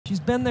She's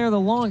been there the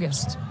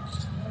longest.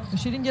 But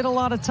she didn't get a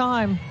lot of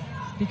time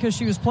because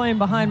she was playing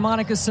behind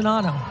Monica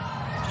Sonano.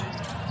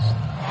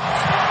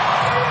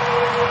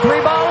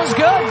 Three ball is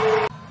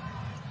good.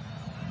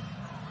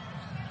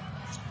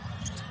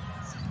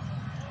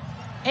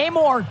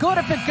 Amoore, good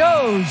if it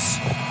goes.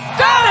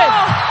 Got it!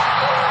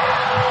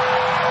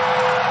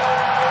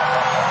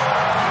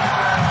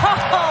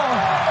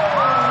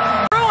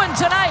 Oh. Ruin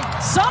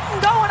tonight.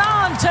 Something going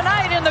on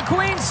tonight in the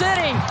Queen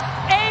City.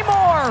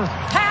 Amoore,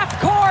 half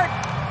court.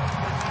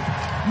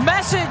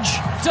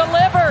 Message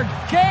delivered.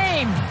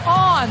 Game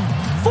on.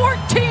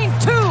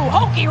 14-2.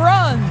 Hokie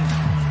run.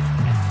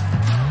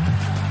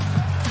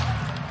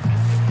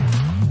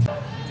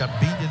 Got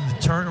beat in the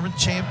tournament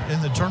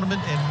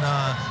and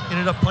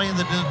ended up playing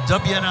the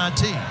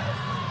WNIT.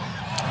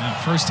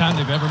 First time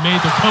they've ever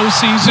made the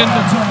postseason.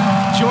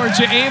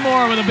 Georgia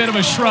Amoore with a bit of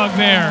a shrug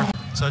there.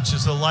 Such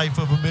is the life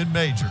of a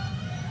mid-major.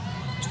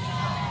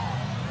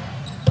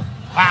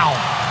 Wow.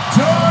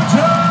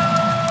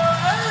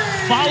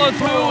 Follow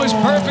through was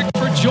perfect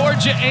for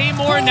Georgia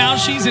Amoore. Now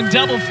she's in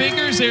double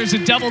figures. There's a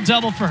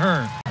double-double for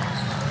her.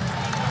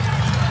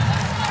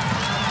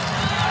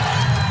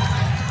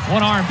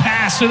 One arm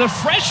pass to the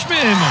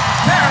freshman.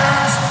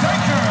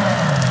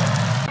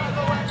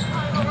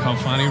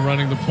 Kalfani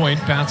running the point,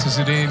 bounces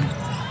it in.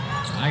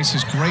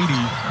 Isis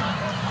Grady.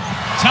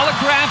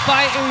 Telegraphed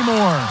by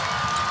Amoore.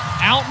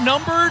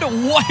 Outnumbered.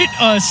 What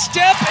a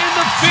step in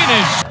the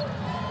finish.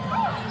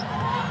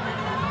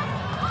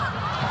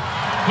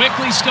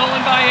 Quickly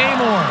stolen by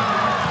Amoore.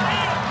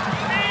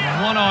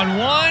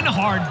 One-on-one,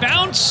 hard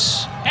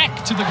bounce.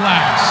 Eck to the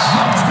glass.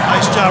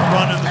 Nice job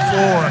running the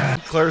floor.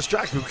 Claire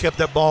Strack, who kept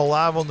that ball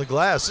alive on the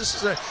glass. This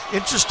is an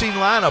interesting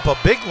lineup, a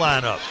big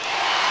lineup.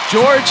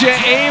 Georgia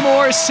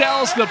Amoore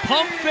sells the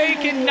pump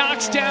fake and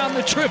knocks down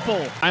the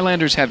triple.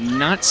 Highlanders have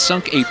not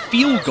sunk a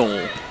field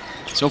goal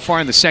so far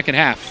in the second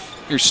half.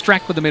 Here's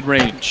Strack with the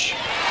mid-range.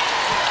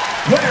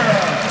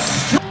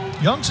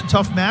 Young's a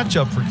tough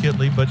matchup for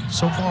Kitley, but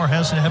so far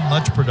hasn't had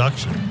much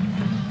production.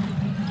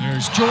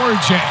 There's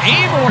Georgia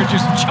Amoore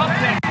just chucked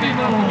that thing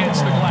up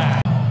against the glass.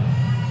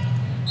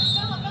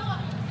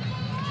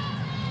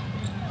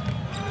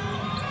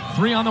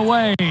 Three on the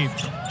way.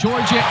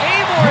 Georgia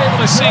Amoore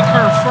able to sink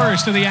her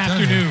first of the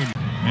afternoon.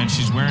 And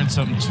she's wearing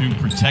something to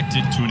protect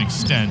it to an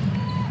extent.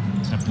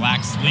 That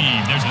black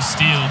sleeve. There's a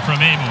steal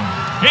from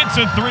Amoore. It's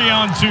a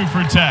 3-on-2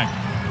 for Tech.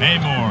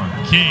 Amoore,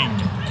 King,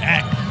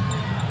 Eck.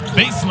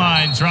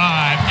 Baseline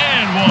drive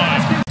and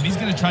one. He's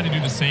going to try to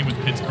do the same with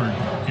Pittsburgh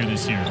here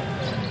this year.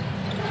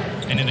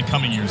 And in the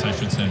coming years, I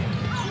should say.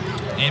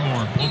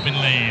 Amoore, open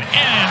lane,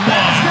 and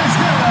one.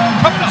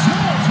 Coming up.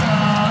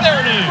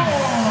 There it is.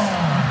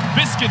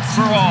 Biscuits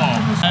for all.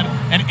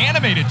 And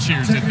animated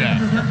cheers at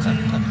that.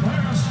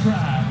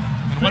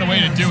 And what a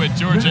way to do it,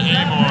 Georgia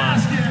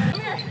Amoore.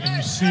 And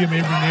you see them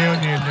every now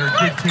and then. They're a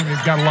good team.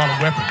 They've got a lot of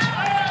weapons.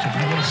 So if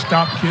you want to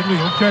stop Kitley,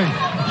 okay.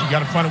 But you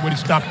got to find a way to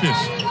stop this.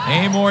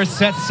 Amoore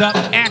sets up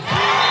Eck,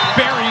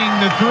 burying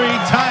the three.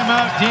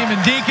 Timeout, Demon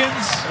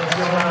Deacons.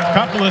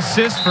 Couple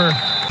assists for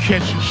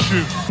catch and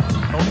shoot.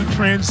 On the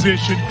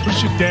transition,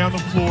 push it down the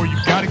floor.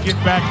 You've got to get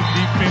back in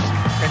defense,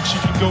 and she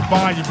can go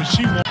by you, but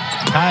she won't.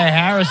 Ty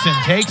Harrison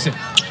takes it.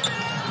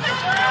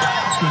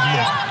 Good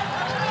yet.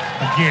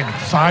 Again, the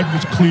side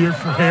was clear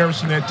for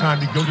Harrison that time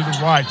to go to the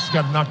right. She's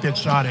got to knock that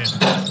shot in.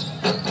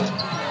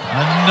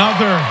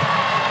 Another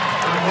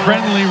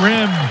friendly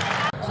rim.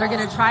 They're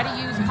going to try to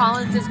use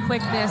Collins'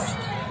 quickness,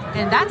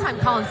 and that time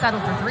Collins settled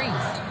for threes.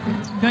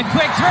 Good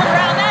quick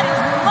turnaround. That is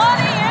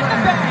money in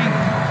the bank.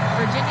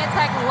 Virginia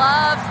Tech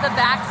loves the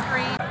back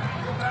screen.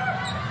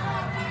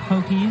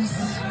 Hokies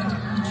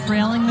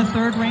trailing the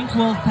third-ranked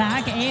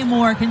Wolfpack.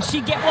 Amoore, can she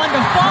get one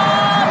to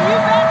fall? You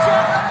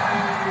betcha!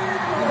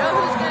 You know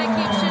who's going to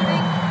keep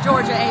shooting?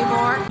 Georgia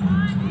Amoore.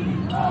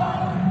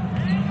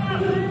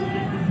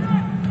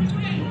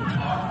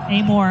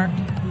 Amoore,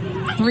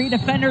 three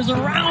defenders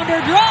around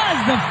her,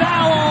 draws the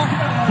foul,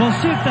 will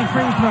shoot the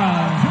free throw.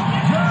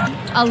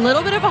 A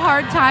little bit of a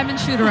hard time in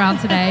shoot-around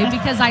today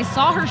because I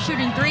saw her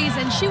shooting threes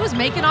and she was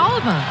making all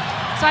of them.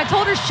 So I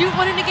told her shoot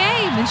one in a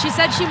game, and she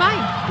said she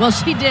might. Well,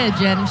 she did,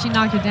 Jen, and she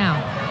knocked it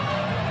down.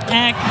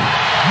 Eck.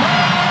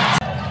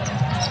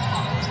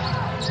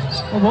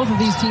 Well, both of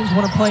these teams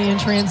want to play in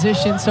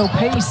transition, so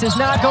pace is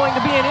not going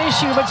to be an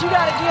issue, but you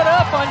got to get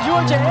up on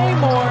Georgia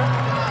Amoore.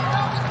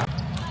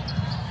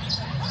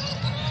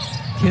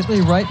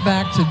 Kitley right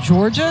back to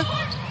Georgia,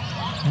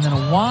 and then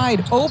a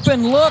wide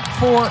open look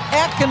for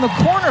Eck in the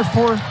corner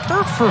for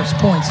her first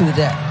points of the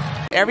day.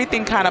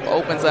 Everything kind of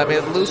opens up.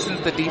 It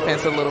loosens the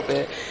defense a little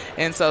bit.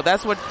 And so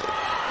that's what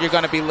you're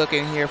going to be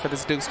looking here for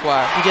this Duke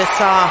squad. You just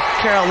saw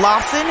Carol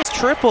Lawson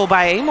triple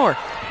by Amoore.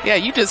 Yeah,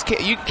 you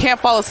can't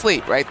fall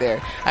asleep right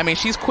there. I mean,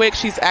 she's quick,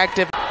 she's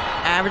active.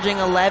 Averaging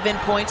 11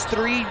 points,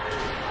 3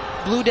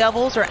 Blue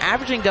Devils are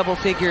averaging double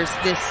figures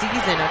this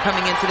season are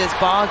coming into this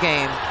ball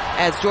game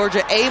as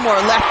Georgia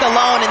Amoore left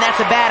alone, and that's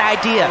a bad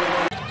idea.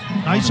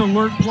 Nice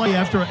alert play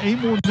after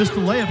Amoore missed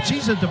the layup.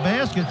 She's at the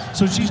basket,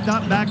 so she's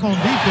not back on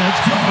defense.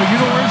 But you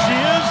know where she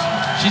is?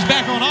 She's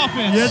back on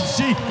offense. Yes,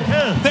 she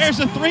is. There's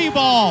a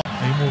 3-ball.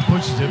 Amoore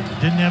pushes it,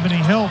 didn't have any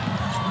help.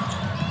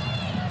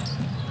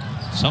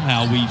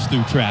 Somehow weaves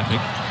through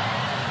traffic.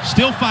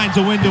 Still finds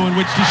a window in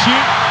which to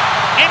shoot.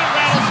 And it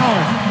rattles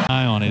home.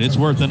 Eye on it. It's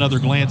worth another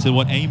glance at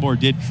what Amoore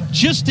did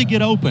just to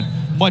get open,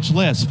 much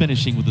less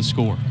finishing with the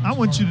score. I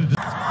want you to...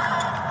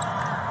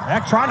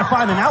 Eck trying to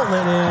find an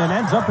outlet and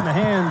ends up in the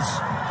hands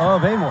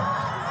of Amoore.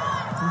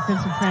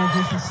 Defensive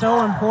transition is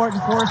so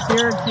important for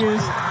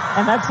Syracuse,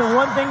 and that's the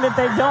one thing that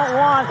they don't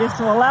want is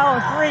to allow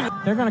a three.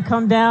 They're going to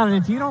come down,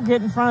 and if you don't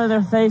get in front of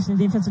their face in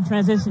defensive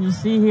transition, you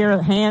see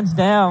here, hands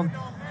down.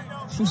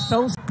 She's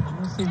so...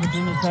 We'll see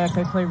Virginia Tech.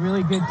 They play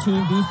really good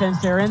team defense.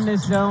 They're in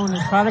this zone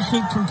and try to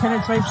keep some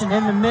penetration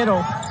in the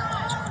middle.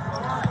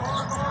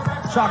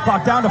 Shot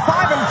clock down to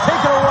 5 and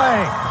taken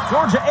away.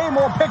 Georgia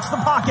Amoore picks the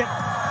pocket.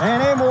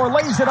 And Amoore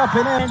lays it up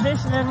and in.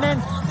 Transition, and then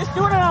just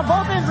doing it on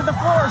both ends of the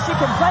floor. She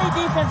can play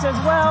defense as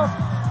well.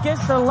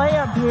 Gets the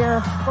layup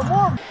here for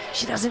more.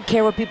 She doesn't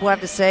care what people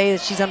have to say, that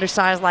she's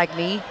undersized like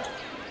me.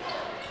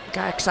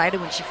 Got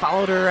excited when she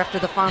followed her after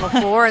the Final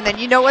Four, and then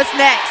you know what's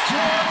next.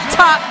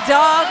 Top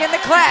dog in the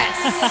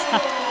class.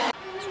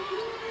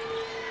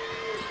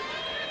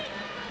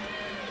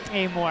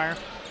 Amoore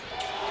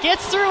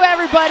gets through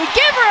everybody.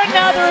 Give her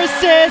another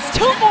assist.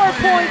 2 more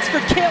points for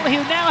Kitley,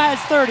 who now has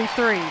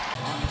 33.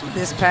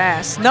 This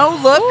pass. No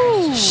look.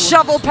 Ooh.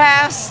 Shovel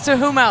pass to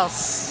whom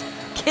else?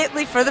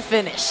 Kitley for the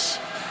finish.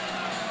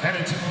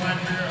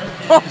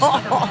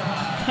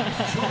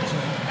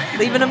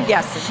 Leaving them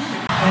guessing.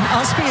 And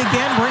Usby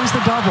again brings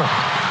the double.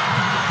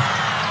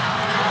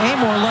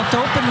 Amoore left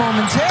open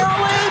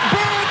momentarily.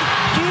 Big,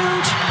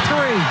 huge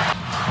 3.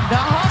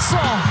 The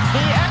hustle,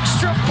 the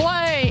extra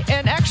play,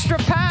 and extra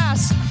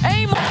pass.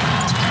 Amoore.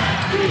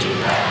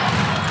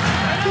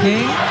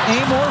 King,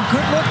 Amoore,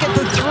 good look at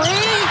the 3.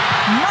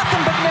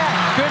 Nothing but net.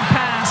 Good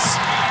pass.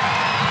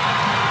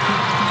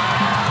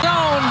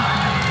 Zone.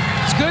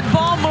 It's good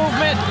ball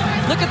movement.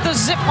 Look at the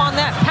zip on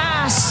that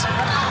pass.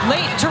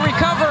 Late to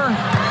recover.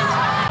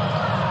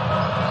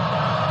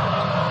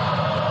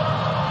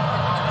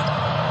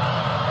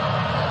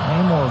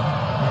 Amoore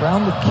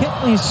around the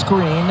Kitley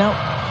screen. Now,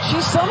 she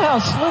somehow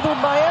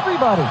slithered by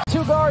everybody.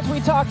 2 guards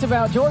we talked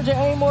about. Georgia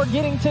Amoore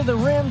getting to the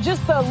rim.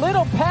 Just a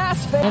little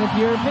pass fake. And if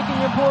you're picking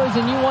your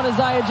poison, you want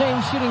Isaiah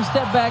James shooting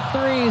step-back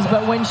 3s.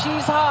 But when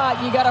she's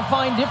hot, you got to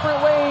find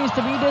different ways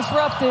to be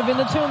disruptive in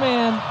the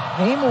 2-man.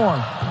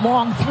 Amoore,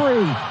 long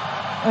 3.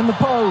 And the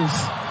pose.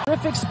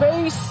 Terrific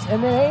space.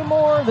 And then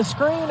Amoore, the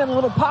screen, and a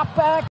little pop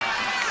back.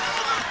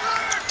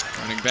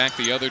 Running back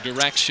the other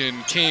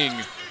direction,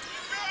 King.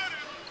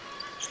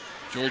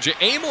 Georgia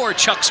Amoore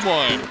chucks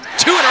one.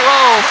 2 in a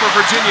row for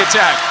Virginia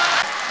Tech.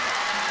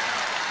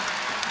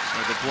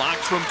 So the block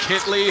from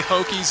Kitley.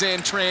 Hokies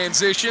in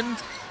transition.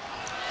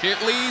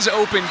 Kitley's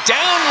open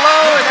down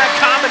low, and that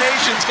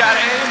combination's got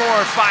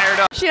Amoore fired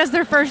up. She has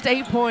their first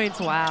 8 points.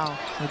 Wow.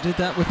 They did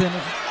that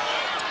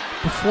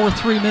before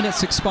 3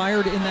 minutes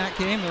expired in that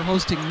game. They're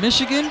hosting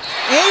Michigan.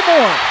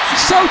 Amoore,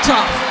 so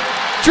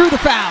tough. Drew the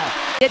foul.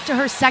 Get to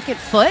her second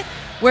foot,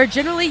 where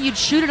generally you'd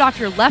shoot it off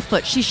your left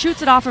foot. She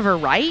shoots it off of her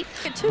right.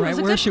 Right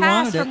where she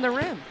wanted it. From the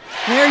rim.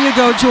 There you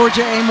go,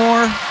 Georgia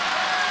Amoore.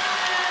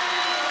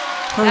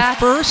 Her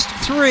first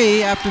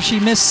 3 after she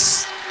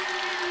missed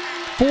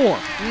 4.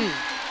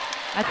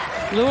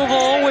 Louisville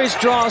always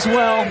draws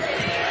well.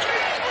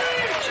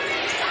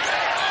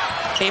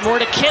 Amoore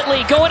to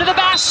Kitley, going to the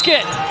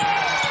basket.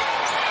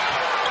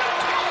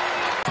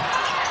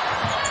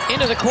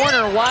 Into the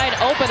corner, wide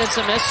open. It's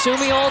a miss.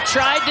 Sumiol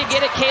tried to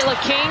get it. Kayla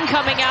King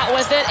coming out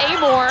with it.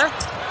 Amoore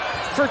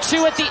for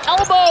 2 at the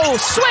elbow.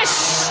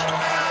 Swish!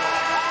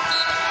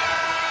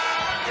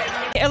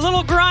 A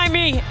little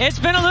grimy. It's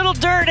been a little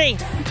dirty,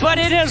 but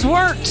it has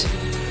worked.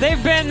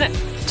 They've been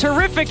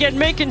terrific at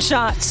making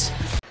shots.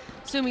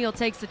 Sumiol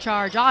takes the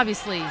charge.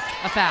 Obviously,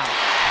 a foul.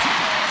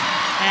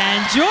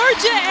 And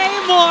Georgia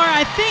Amoore,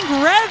 I think,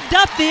 revved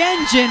up the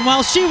engine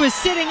while she was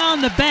sitting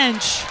on the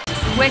bench.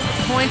 Quick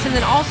points, and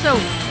then also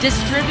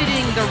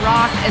distributing the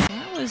rock.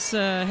 That was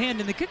a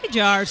hand in the cookie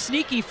jar.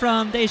 Sneaky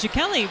from Deja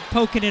Kelly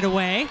poking it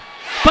away.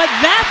 But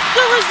that's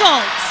the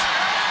result.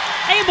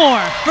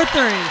 Amoore for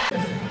 3.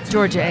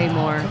 Georgia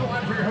Amoore,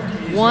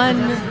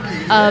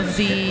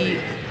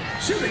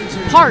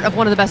 part of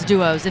one of the best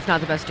duos, if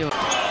not the best duo.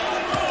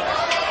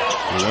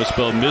 West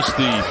Bell missed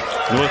the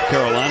North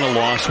Carolina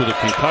loss with a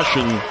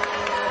concussion.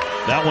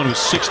 That one was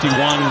 61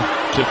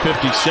 to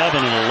 57,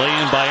 and a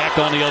lay-in by Eck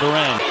on the other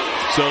end.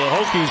 So the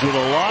Hokies with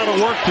a lot of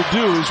work to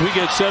do as we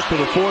get set for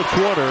the 4th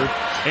quarter.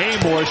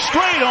 Amoore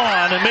straight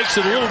on and makes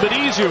it a little bit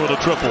easier with a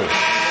triple.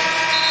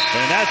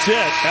 And that's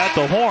it at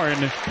the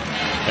horn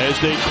as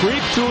they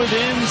creep to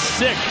within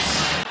 6.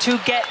 To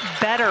get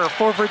better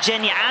for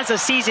Virginia as the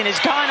season has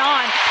gone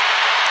on.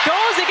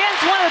 Goes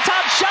against one of the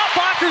top shot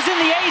blockers in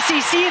the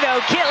ACC,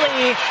 though.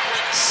 Kitley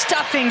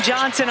stuffing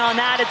Johnson on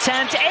that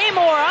attempt.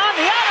 Amoore on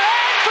the other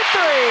end for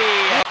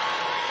 3.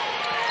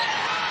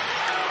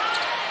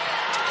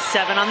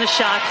 7 on the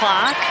shot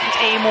clock.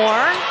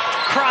 Amoore,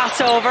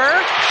 crossover,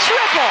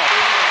 triple.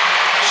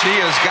 She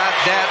has got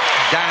that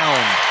down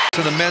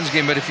to the men's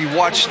game. But if you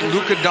watch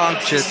Luka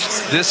Doncic,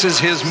 this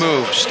is his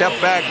move. Step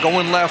back,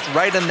 going left,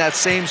 right in that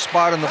same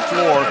spot on the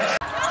floor.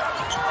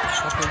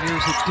 Couple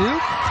years at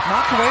Duke,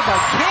 knocked away by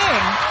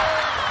King.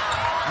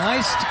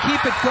 Nice to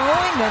keep it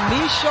going. Then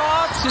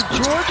Mishaw to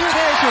Georgia.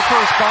 There's her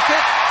first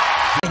bucket.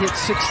 Hit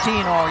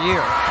 16 all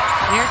year.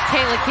 Here's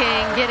Kayla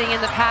King getting in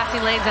the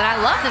passing lanes, and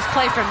I love this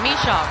play from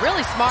Mishaw.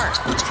 Really smart.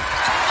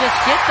 Just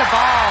get the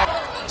ball.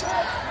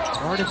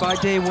 Guarded by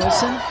Day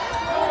Wilson.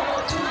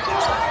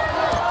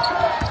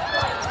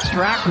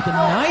 Strack with a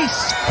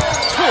nice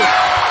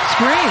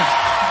screen.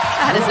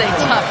 That is a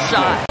tough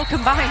shot.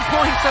 Combined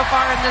points so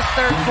far in this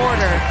third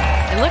quarter.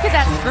 And look at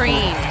that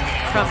screen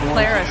from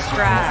Clara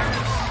Strack.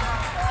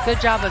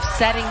 Good job of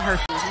setting her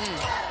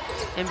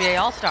NBA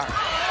All-Star.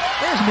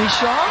 There's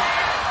Mishaw.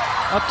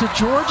 Up to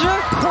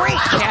Georgia. Great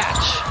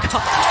catch.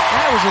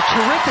 That was a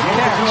terrific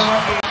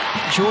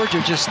catch.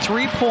 Georgia just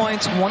 3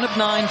 points, 1 of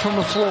 9 from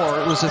the floor.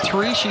 It was a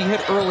 3 she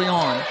hit early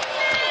on.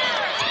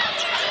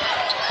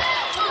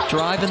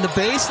 Driving the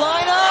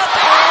baseline up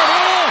and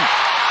in.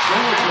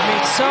 I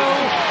mean, so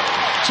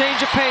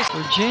change of pace.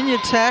 Virginia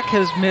Tech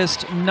has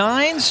missed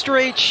 9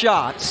 straight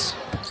shots.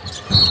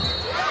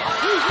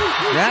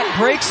 That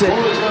breaks it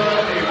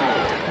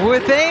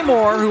with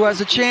Amoore, who has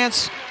a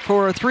chance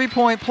for a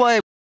 3-point play.